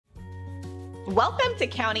Welcome to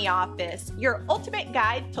County Office, your ultimate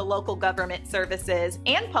guide to local government services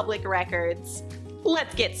and public records.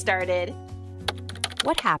 Let's get started.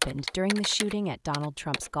 What happened during the shooting at Donald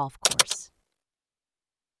Trump's golf course?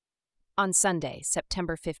 On Sunday,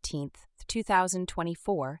 September 15th,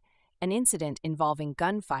 2024, an incident involving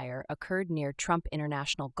gunfire occurred near Trump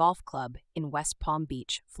International Golf Club in West Palm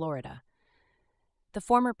Beach, Florida. The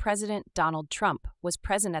former President Donald Trump was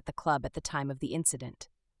present at the club at the time of the incident.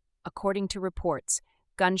 According to reports,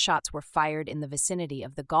 gunshots were fired in the vicinity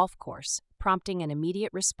of the golf course, prompting an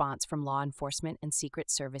immediate response from law enforcement and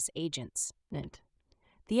Secret Service agents.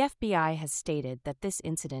 The FBI has stated that this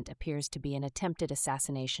incident appears to be an attempted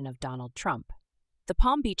assassination of Donald Trump. The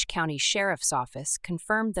Palm Beach County Sheriff's Office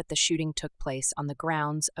confirmed that the shooting took place on the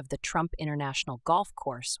grounds of the Trump International Golf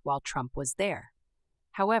Course while Trump was there.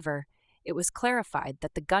 However, it was clarified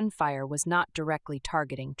that the gunfire was not directly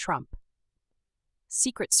targeting Trump.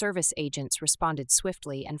 Secret Service agents responded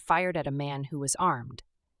swiftly and fired at a man who was armed.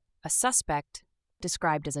 A suspect,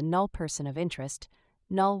 described as a null person of interest,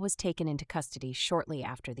 Null was taken into custody shortly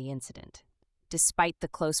after the incident. Despite the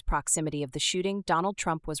close proximity of the shooting, Donald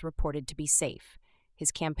Trump was reported to be safe. His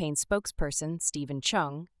campaign spokesperson, Stephen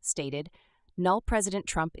Chung, stated, "Null President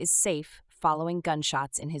Trump is safe following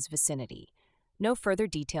gunshots in his vicinity. No further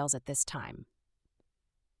details at this time."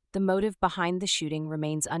 The motive behind the shooting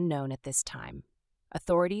remains unknown at this time.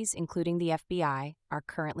 Authorities, including the FBI, are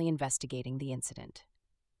currently investigating the incident.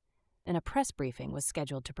 And a press briefing was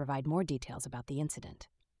scheduled to provide more details about the incident.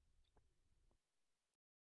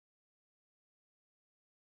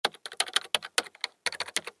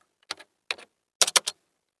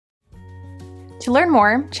 To learn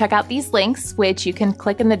more, check out these links, which you can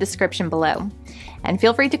click in the description below. And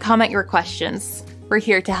feel free to comment your questions. We're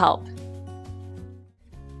here to help.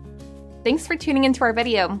 Thanks for tuning into our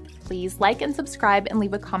video. Please like and subscribe and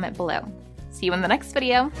leave a comment below. See you in the next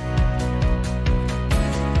video.